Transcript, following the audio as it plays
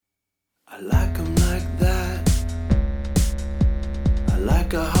I like 'em like that. I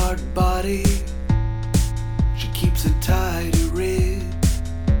like a hard body. She keeps it tight to rid.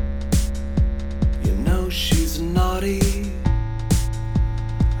 You know she's naughty.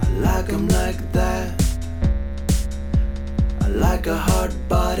 I like 'em like that. I like a hard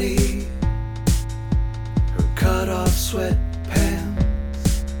body. Her cut off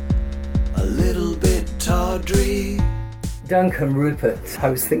sweatpants, a little bit tawdry. Duncan Rupert, I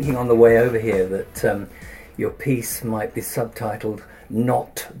was thinking on the way over here that your piece might be subtitled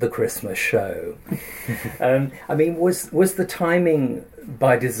 "Not the Christmas Show." I mean, was the timing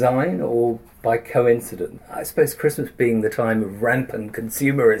by design or by coincidence? I suppose Christmas being the time of rampant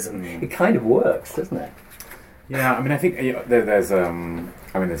consumerism, it kind of works, doesn't it? Yeah, I mean, I think there's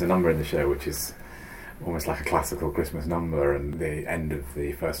a number in the show which is almost like a classical Christmas number, and the end of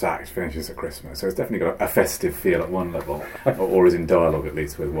the first act finishes at Christmas. So it's definitely got a festive feel at one level, or is in dialogue at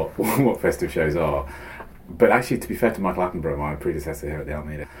least with what festive shows are. But actually, to be fair to Michael Attenborough, my predecessor here at the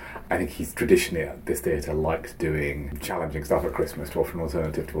Almeida, I think he's traditionally at this theatre liked doing challenging stuff at Christmas to offer an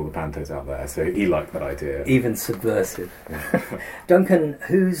alternative to all the pantos out there. So he liked that idea. Even subversive. Yeah. Duncan,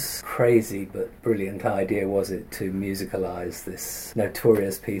 whose crazy but brilliant idea was it to musicalise this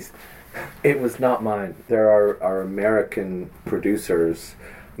notorious piece? It was not mine. There are American producers.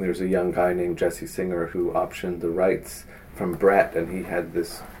 There's a young guy named Jesse Singer who optioned the rights from Brett, and he had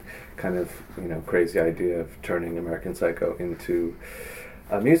this kind of crazy idea of turning American Psycho into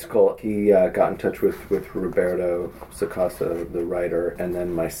a musical. He got in touch with Roberto Sacasa, the writer, and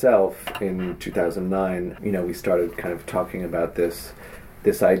then myself in 2009. We started kind of talking about this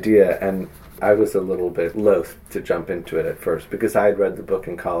idea, and I was a little bit loath to jump into it at first because I had read the book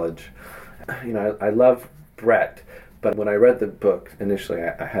in college. I love Brett, but when I read the book initially,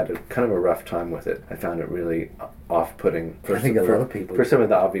 I had a kind of a rough time with it. I found it really off-putting. I think a lot of people for some of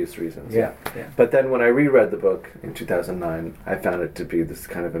the obvious reasons. Yeah. But then when I reread the book in 2009, I found it to be this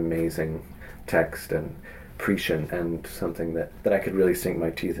kind of amazing text and prescient and something that I could really sink my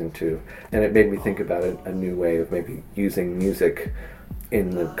teeth into. And it made me think about a new way of maybe using music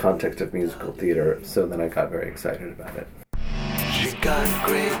in the context of musical theatre, so then I got very excited about it. She got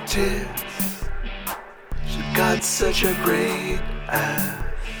great tits. She got such a great ass.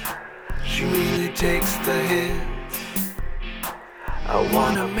 She really takes the hits. I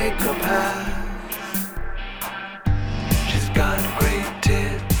wanna make her pass. She's got great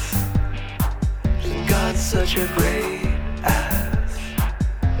tits. She's got such a great ass.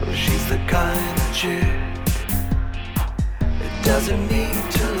 Oh, she's the kind of chick doesn't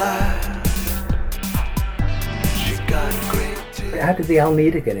need to last. She got great tits. How did the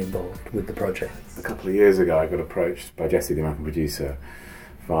Almeida get involved with the project? A couple of years ago, I got approached by Jesse, the American producer,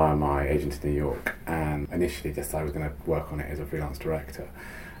 via my agent in New York, and initially just I was going to work on it as a freelance director.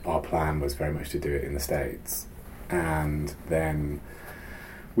 Our plan was very much to do it in the States, and then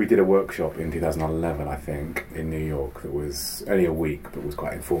we did a workshop in 2011, I think, in New York that was only a week but was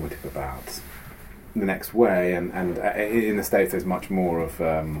quite informative about the next way, and in the States there's much more of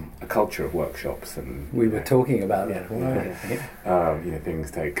a culture of workshops, and we were talking about that. Things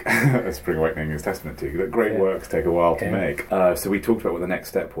take a Spring Awakening is testament to that great works take a while to make. So we talked about what the next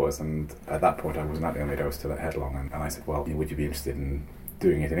step was, and at that point I wasn't at the Almeida, I was still at Headlong, and I said, well, would you be interested in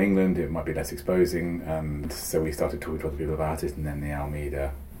doing it in England? It might be less exposing, and so we started talking to other people about it, and then the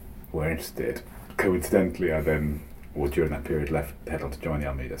Almeida were interested. Coincidentally, I then, during that period, left Headlong to join the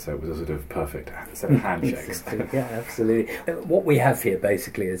Almeida, so it was a sort of perfect set of handshakes. Yeah, absolutely. What we have here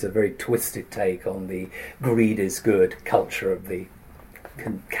basically is a very twisted take on the greed is good culture of the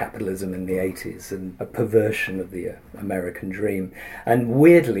capitalism in the 80s and a perversion of the American dream. And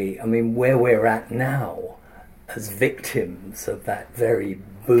weirdly, I mean, where we're at now as victims of that very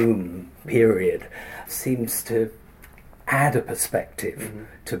boom period seems to add a perspective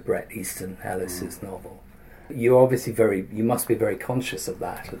to Bret Easton Ellis's novel. You must be very conscious of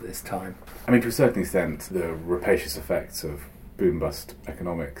that at this time. I mean, to a certain extent, the rapacious effects of boom-bust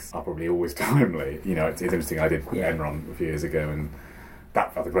economics are probably always timely. It's interesting, I did Enron a few years ago, and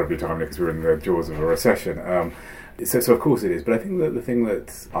that felt incredibly timely because we were in the jaws of a recession. So of course it is, but I think that the thing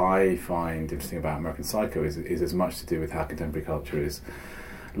that I find interesting about American Psycho is as much to do with how contemporary culture is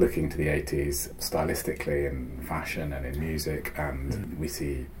looking to the 80s stylistically in fashion and in music, and we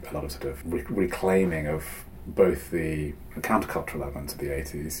see a lot of sort of reclaiming of both the countercultural elements of the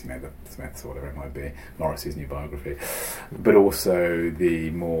 80s, the Smiths or whatever it might be, Morrissey's new biography, but also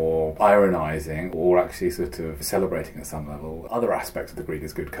the more ironising or actually sort of celebrating at some level other aspects of the greed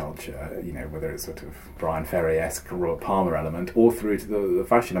is good culture, whether it's sort of Brian Ferry-esque Robert Palmer element or through to the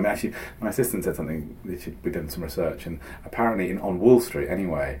fashion. I mean, actually, my assistant said something, we'd done some research, and apparently on Wall Street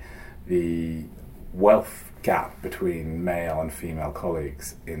anyway, the wealth gap between male and female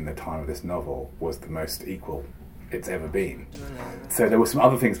colleagues in the time of this novel was the most equal it's ever been. So there were some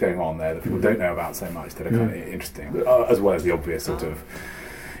other things going on there that people don't know about so much that are kind of interesting, as well as the obvious sort of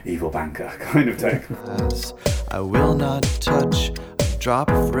evil banker kind of take. I will not touch a drop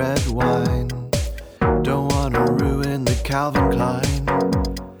of red wine. Don't want to ruin the Calvin Klein.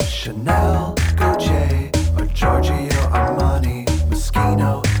 Chanel, Gucci, or Giorgio Armani,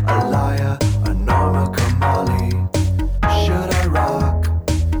 Moschino, Alaya, or Norma Kamali. Should I rock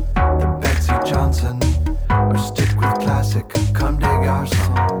the Betsy Johnson or stick with classic Comme des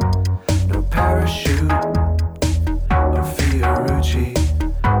Garçons? No parachute or Fiorucci.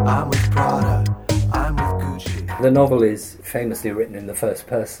 I'm with Prada, I'm with Gucci. The novel is famously written in the first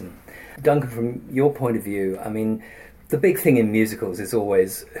person. Duncan, from your point of view, I mean, the big thing in musicals is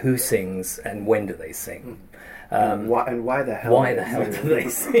always who sings and when do they sing. Why the hell? Why the hell do they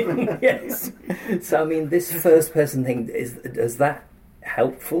sing? Yes. So, I mean, this first-person thing, is that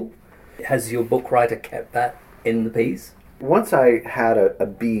helpful? Has your book writer kept that in the piece? Once I had a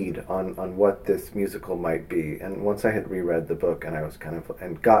bead on what this musical might be, and once I had reread the book and I was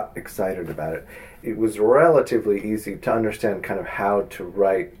and got excited about it, it was relatively easy to understand kind of how to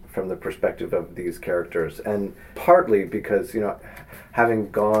write from the perspective of these characters. And partly because, having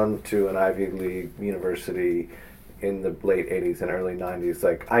gone to an Ivy League university in the late 80s and early 90s,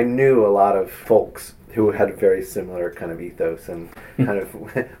 like, I knew a lot of folks who had a very similar kind of ethos and kind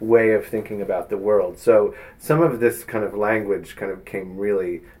of way of thinking about the world. So some of this kind of language kind of came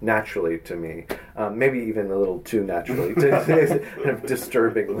really naturally to me, maybe even a little too naturally, kind of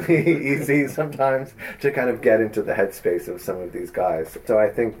disturbingly easy sometimes to kind of get into the headspace of some of these guys. So I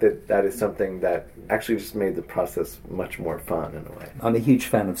think that is something that actually just made the process much more fun in a way. I'm a huge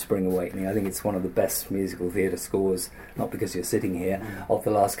fan of Spring Awakening. I think it's one of the best musical theatre scores, not because you're sitting here, of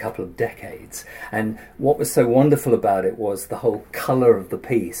the last couple of decades. And what was so wonderful about it was the whole colour of the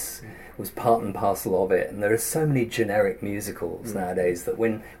piece was part and parcel of it. And there are so many generic musicals nowadays that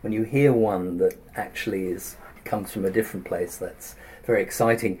when you hear one that actually comes from a different place, that's very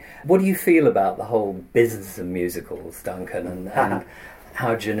exciting. What do you feel about the whole business of musicals, Duncan, and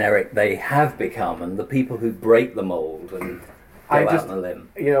how generic they have become, and the people who break the mould and go out on a limb?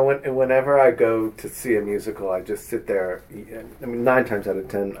 Whenever I go to see a musical, I just sit there. I mean, 9 times out of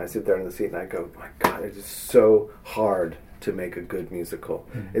 10, I sit there in the seat and I go, my God, it is so hard to make a good musical.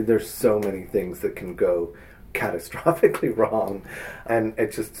 There's so many things that can go catastrophically wrong. And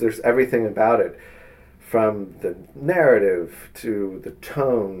there's everything about it, from the narrative to the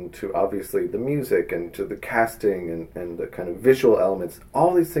tone to obviously the music and to the casting and the kind of visual elements.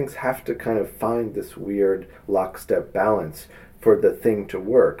 All these things have to kind of find this weird lockstep balance for the thing to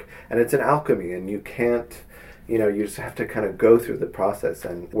work. And it's an alchemy, and you can't, you just have to kind of go through the process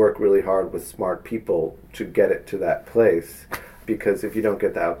and work really hard with smart people to get it to that place. Because if you don't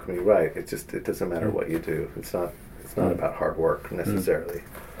get the alchemy right, it doesn't matter what you do. It's not about hard work necessarily.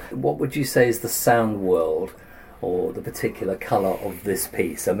 What would you say is the sound world or the particular colour of this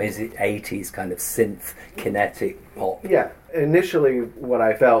piece? I mean, is it 80s kind of synth, kinetic pop? Yeah. Initially, what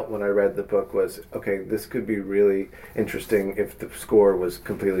I felt when I read the book was, okay, this could be really interesting if the score was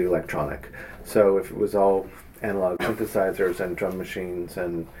completely electronic. So if it was all analog synthesizers and drum machines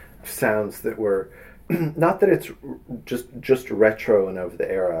and sounds that were, not that it's just retro and of the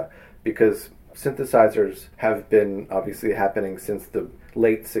era, because synthesizers have been obviously happening since the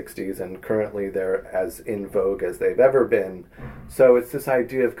late 60s, and currently they're as in vogue as they've ever been. So it's this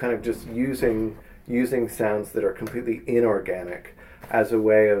idea of kind of just using sounds that are completely inorganic as a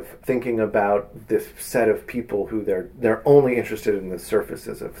way of thinking about this set of people who they're only interested in the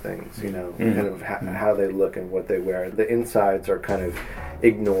surfaces of things, kind of how they look and what they wear. The insides are kind of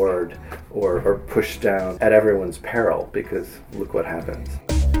ignored or pushed down at everyone's peril, because look what happens.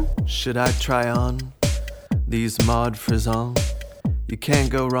 Should I try on these Maud Frisons? You can't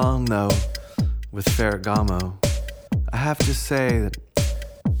go wrong, though, with Ferragamo. I have to say that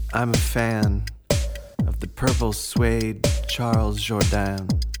I'm a fan of the purple suede Charles Jourdan.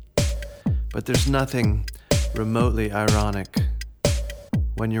 But there's nothing remotely ironic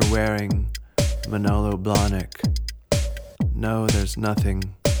when you're wearing Manolo Blahnik. No, there's nothing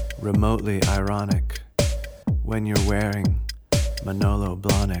remotely ironic when you're wearing Manolo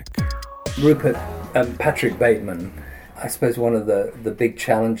Blahnik. Rupert, Patrick Bateman, I suppose one of the big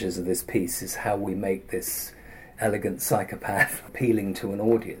challenges of this piece is how we make this elegant psychopath appealing to an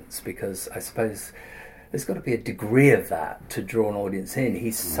audience, because I suppose there's got to be a degree of that to draw an audience in.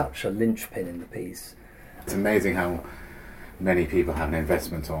 He's such a linchpin in the piece. It's amazing how many people have an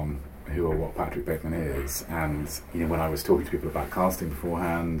investment on who or what Patrick Bateman is. And when I was talking to people about casting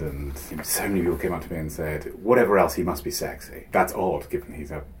beforehand, and so many people came up to me and said, whatever else, he must be sexy. That's odd, given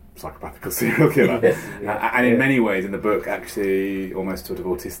he's a psychopathical serial killer. Yes. And in many ways in the book actually almost sort of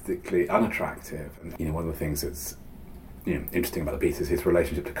autistically unattractive. And one of the things that's interesting about the piece is his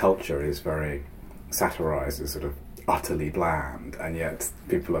relationship to culture is very satirised as sort of utterly bland, and yet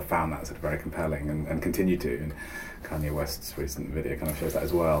people have found that sort of very compelling and continue to. And Kanye West's recent video kind of shows that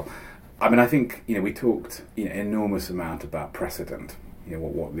as well. I mean, I think we talked an enormous amount about precedent,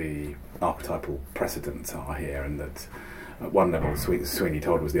 what the archetypal precedents are here, and that at one level Sweeney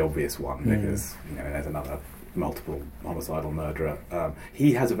Todd was the obvious one because there's another multiple homicidal murderer.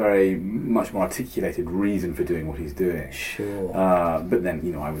 He has a very much more articulated reason for doing what he's doing. Sure. But then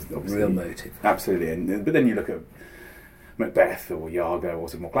I was obviously real motive. Absolutely, but then you look at Macbeth or Iago or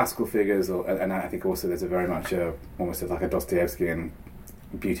some more classical figures, and I think also there's a very much almost like a Dostoevskian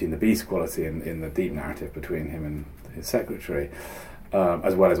Beauty and the Beast quality in the deep narrative between him and his secretary,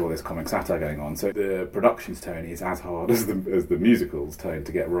 as well as all this comic satire going on. So the production's tone is as hard as the musical's tone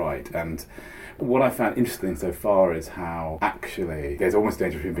to get right. And what I found interesting so far is how actually there's almost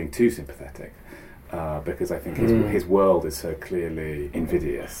danger of him being too sympathetic. Because I think his world is so clearly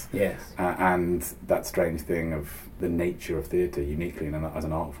invidious. Yes. And that strange thing of the nature of theatre, uniquely as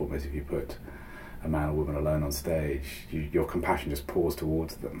an art form, is if you put a man or woman alone on stage, your compassion just pours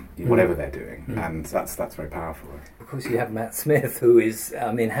towards them, whatever they're doing. And that's very powerful. Of course, you have Matt Smith, who is,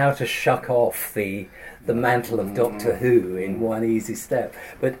 how to shuck off the mantle of Doctor Who in one easy step.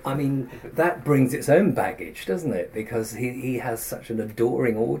 But, that brings its own baggage, doesn't it? Because he has such an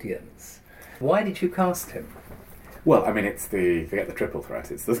adoring audience. Why did you cast him? Well, it's forget the triple threat,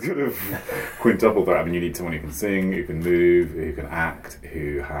 it's the sort of quintuple threat. You need someone who can sing, who can move, who can act,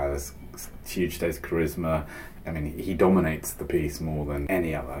 who has huge stage charisma. He dominates the piece more than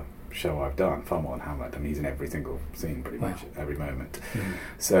any other show I've done, far more than Hamlet. he's in every single scene pretty much at every moment.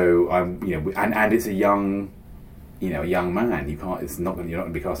 So and it's a young man. You're not going to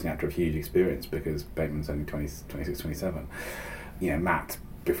be casting after a huge experience because Bateman's only 26, 27. Matt,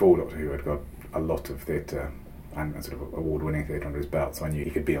 before Doctor Who, had got a lot of theatre and sort of award-winning theatre under his belt, so I knew he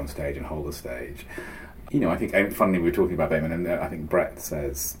could be on stage and hold the stage. I think, funnily, we were talking about Bateman, and I think Brett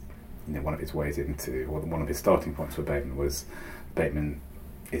says, one of his ways into, or one of his starting points for Bateman was Bateman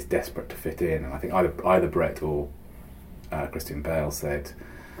is desperate to fit in, and I think either Brett or Christian Bale said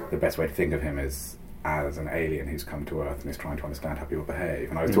the best way to think of him is as an alien who's come to Earth and is trying to understand how people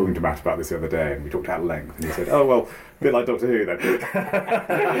behave. And I was talking to Matt about this the other day, and we talked at length, and he said, oh, well, a bit like Doctor Who, then.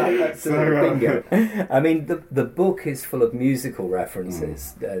 Bingo. The book is full of musical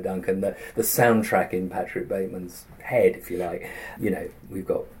references, Duncan. The soundtrack in Patrick Bateman's head, if you like. We've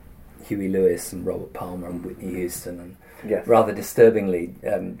got Huey Lewis and Robert Palmer and Whitney Houston, and rather disturbingly,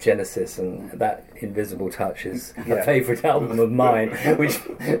 Genesis and That Invisible Touch is a favourite album of mine, which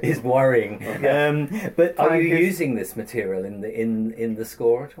is worrying. But are you using this material in the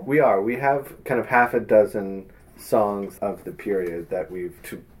score at all? We are. We have kind of half a dozen songs of the period that we've,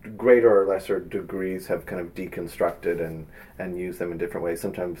 to greater or lesser degrees, have kind of deconstructed and used them in different ways.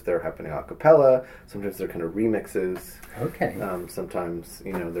 Sometimes they're happening a cappella, sometimes they're kind of remixes. Okay. Sometimes,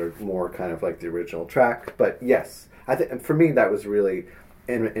 they're more kind of like the original track. But yes, I think for me that was really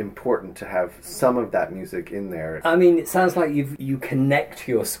important to have some of that music in there. It sounds like you connect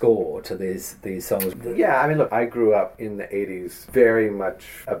your score to these songs. Yeah, look, I grew up in the 80s very much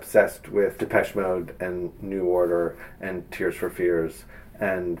obsessed with Depeche Mode and New Order and Tears for Fears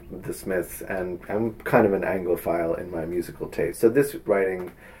and the Smiths, and I'm kind of an Anglophile in my musical taste. So this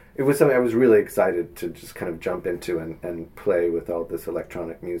writing, it was something I was really excited to just kind of jump into and play with all this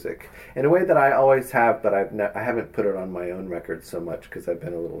electronic music in a way that I always have, but I haven't put it on my own record so much because I've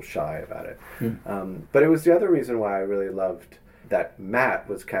been a little shy about it. But it was the other reason why I really loved that Matt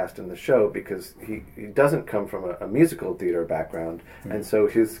was cast in the show, because he doesn't come from a musical theater background, and so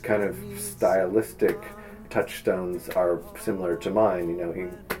his kind of stylistic touchstones are similar to mine.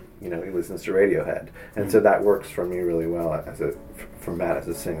 He listens to Radiohead, and so that works for me really well for Matt as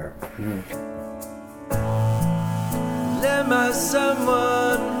a singer. Let my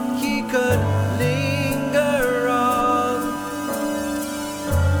someone he could linger on,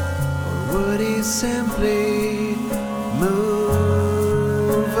 or would he simply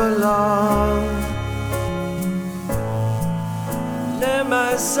move along? Let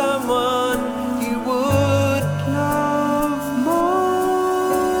my someone he would love more.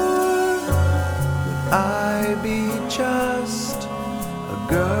 Would I be just a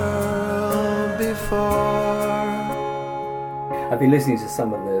girl before? I've been listening to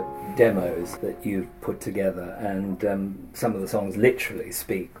some of the demos that you've put together, and some of the songs literally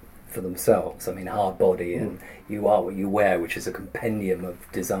speak for themselves. I mean, Hard Body and You Are What You Wear, which is a compendium of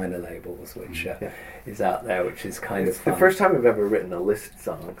designer labels, which is out there, which is kind It's of the fun. first time I've ever written a Liszt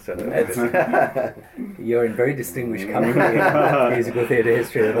song, so You're in very distinguished company in musical theatre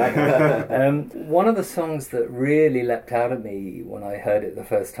history of that. One of the songs that really leapt out at me when I heard it the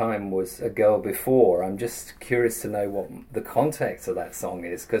first time was A Girl Before. I'm just curious to know what the context of that song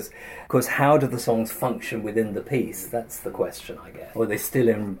is, because how do the songs function within the piece? That's the question, I guess. Or are they still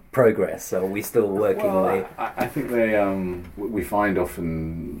in progress? Are we still working I think they we find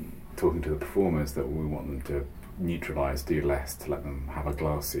often talking to the performers that we want them to neutralise, do less, to let them have a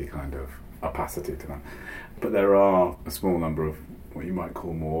glassy kind of opacity to them. But there are a small number of what you might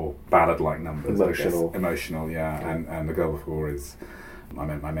call more ballad-like numbers. Emotional, yeah. And The Girl Before is, I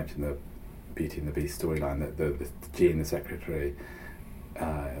mentioned the Beauty and the Beast storyline, that the Jean the secretary,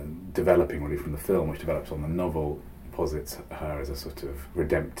 developing really from the film, which develops on the novel, posits her as a sort of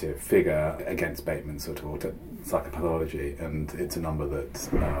redemptive figure against Bateman's sort of psychopathology, and it's a number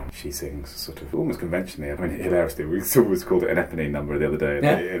that she sings sort of almost conventionally. I mean, hilariously, we always called it an Eponine number the other day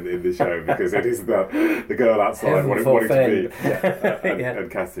in the show, because it is about the girl outside wanting to be.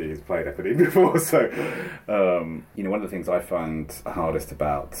 And Cassie has played Eponine before, so one of the things I found hardest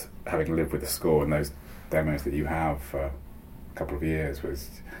about having lived with the score and those demos that you have for a couple of years was,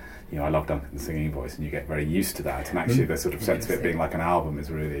 I love Duncan's singing voice, and you get very used to that. And actually, the sort of sense of it being like an album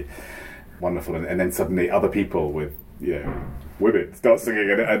is really wonderful. And then suddenly, other people with women start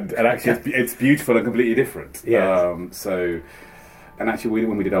singing, and actually, it's beautiful and completely different. Yes. And actually,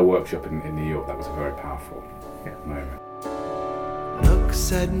 when we did our workshop in New York, that was a very powerful moment.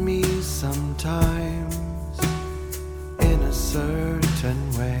 Looks at me sometimes in a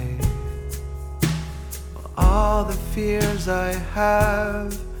certain way. All the fears I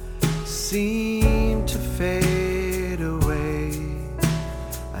have seem to fade away.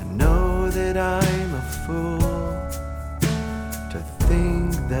 I know that I'm a fool to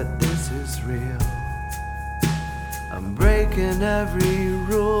think that this is real. I'm breaking every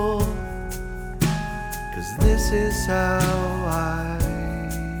rule, 'cause this is how I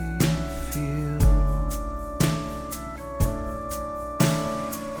feel.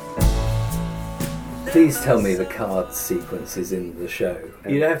 Please tell me the card sequence is in the show.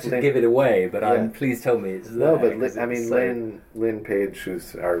 You don't have to give it away, but please tell me it's there. No, but Lynn Page,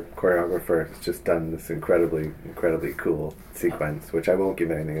 who's our choreographer, has just done this incredibly cool sequence, which I won't give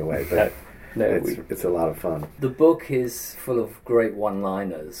anything away, but it's a lot of fun. The book is full of great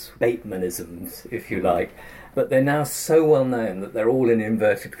one-liners, Batemanisms, if you like, but they're now so well known that they're all in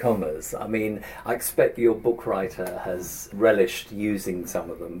inverted commas. I mean, I expect your book writer has relished using some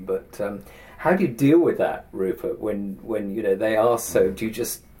of them, but how do you deal with that, Rupert, when they are so? Do you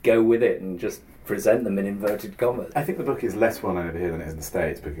just go with it and just present them in inverted commas? I think the book is less well known over here than it is in the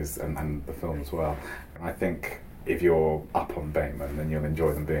States, because and the film as well. And I think if you're up on Bateman, then you'll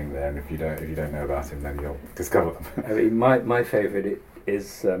enjoy them being there, and if you don't know about him, then you'll discover them. I mean, my favourite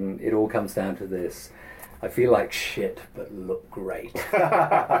is it all comes down to this: I feel like shit, but look great.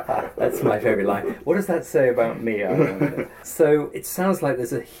 That's my favourite line. What does that say about me? I wonder. So it sounds like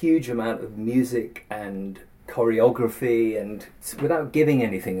there's a huge amount of music and choreography, and without giving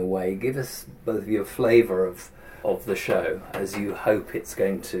anything away, give us both of you a flavour of the show as you hope it's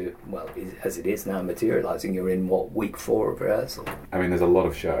going to, as it is now materialising. You're in, week 4 of rehearsal? I mean, there's a lot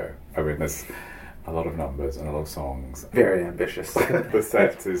of show. I mean, there's a lot of numbers and a lot of songs. Very ambitious. The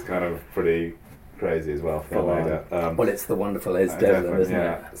set is kind of pretty crazy as well. Well, it's the wonderful Es Devlin, isn't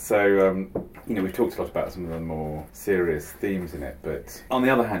it? So, we've talked a lot about some of the more serious themes in it, but on the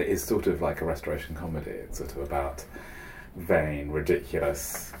other hand, it is sort of like a restoration comedy. It's sort of about vain,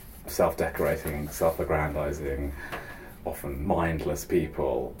 ridiculous, self-decorating, self-aggrandizing, often mindless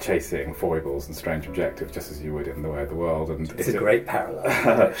people chasing foibles and strange objectives, just as you would in The Way of the World. And it's a great parallel,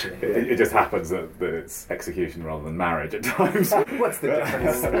 actually. It just happens that it's execution rather than marriage at times. What's the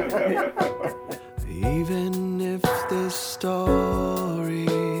difference? Even if this story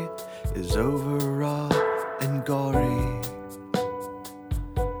is overwrought and gory,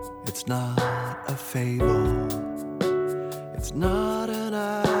 it's not a fable, it's not an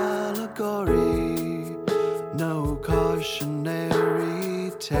allegory, no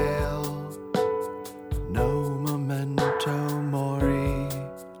cautionary tale, no memento mori,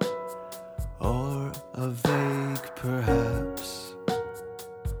 or a vague perhaps.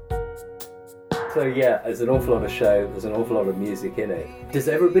 So there's an awful lot of show, there's an awful lot of music in it. Does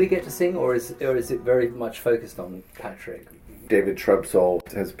everybody get to sing, or is it very much focused on Patrick? David Shrubsole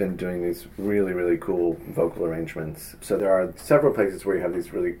has been doing these really, really cool vocal arrangements. So there are several places where you have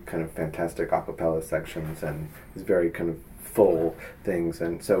these really kind of fantastic a cappella sections and these very kind of full things.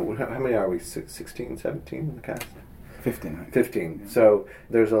 And so how many are we? 16, 17 in the cast? 15, right? 15. So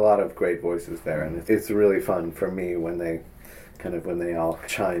there's a lot of great voices there, and it's really fun for me when they all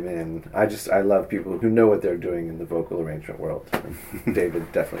chime in. I love people who know what they're doing in the vocal arrangement world.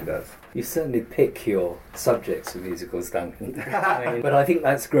 David definitely does. You certainly pick your subjects of musicals, Duncan. But I think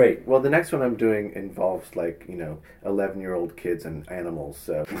that's great. Well, the next one I'm doing involves 11-year-old kids and animals,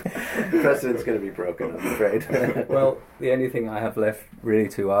 so the precedent's going to be broken, I'm afraid. Well, the only thing I have left really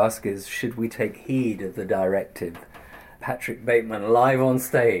to ask is, should we take heed of the directive? Patrick Bateman live on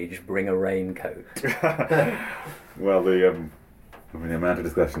stage, bring a raincoat. Well, the amount of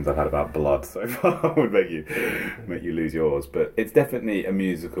discussions I've had about blood so far would make you lose yours. But it's definitely a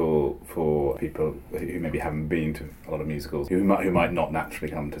musical for people who maybe haven't been to a lot of musicals, who might not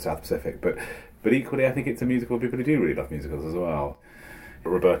naturally come to South Pacific. But equally, I think it's a musical for people who do really love musicals as well.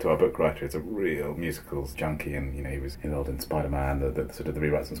 Roberto, our book writer, is a real musicals junkie, and he was involved in Spider-Man, the sort of the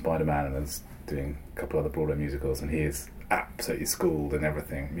rewrites on Spider-Man, and then doing a couple of other Broadway musicals, and he is absolutely schooled in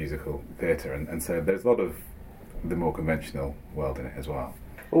everything musical theatre, and so there's a lot of the more conventional world in it as well.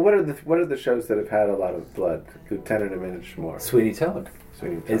 Well, what are the shows that have had a lot of blood? Lieutenant and Inchmore. Sweeney Todd.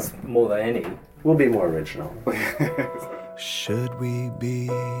 It's more than any. We'll be more original. Should we be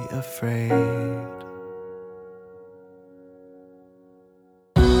afraid?